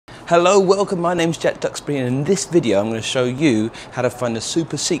Hello, welcome, my name's Jack Duxbury, and in this video I'm going to show you how to find a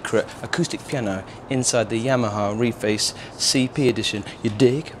super secret acoustic piano inside the Yamaha Reface CP edition. You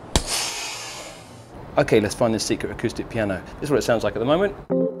dig? Okay, let's find this secret acoustic piano. This is what it sounds like at the moment.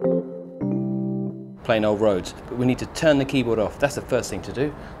 Plain old Rhodes, but we need to turn the keyboard off. That's the first thing to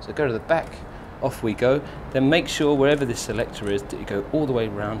do. So go to the back, off we go, then make sure wherever this selector is that you go all the way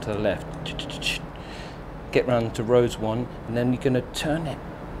round to the left. Get round to Rhodes 1, and then you're going to turn it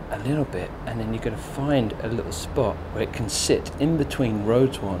a little bit, and then you're going to find a little spot where it can sit in between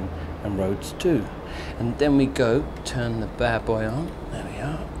Rhodes 1 and Rhodes 2. And then we go, turn the bad boy on, there we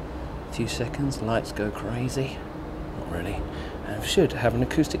are, a few seconds, lights go crazy, not really, and we should have an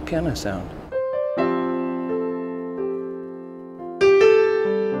acoustic piano sound.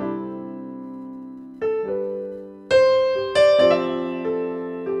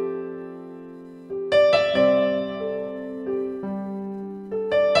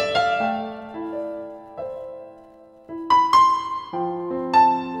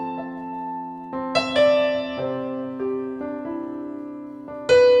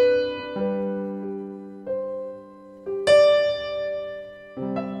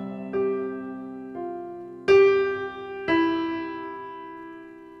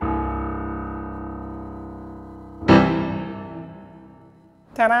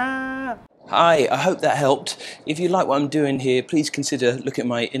 Ta-da! Hi, I hope that helped. If you like what I'm doing here, please consider looking at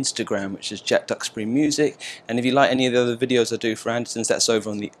my Instagram, which is Jack Duxbury Music. And if you like any of the other videos I do for Andertons, that's over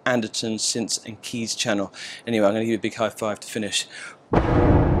on the Andertons Synths and Keys channel. Anyway, I'm going to give you a big high five to finish.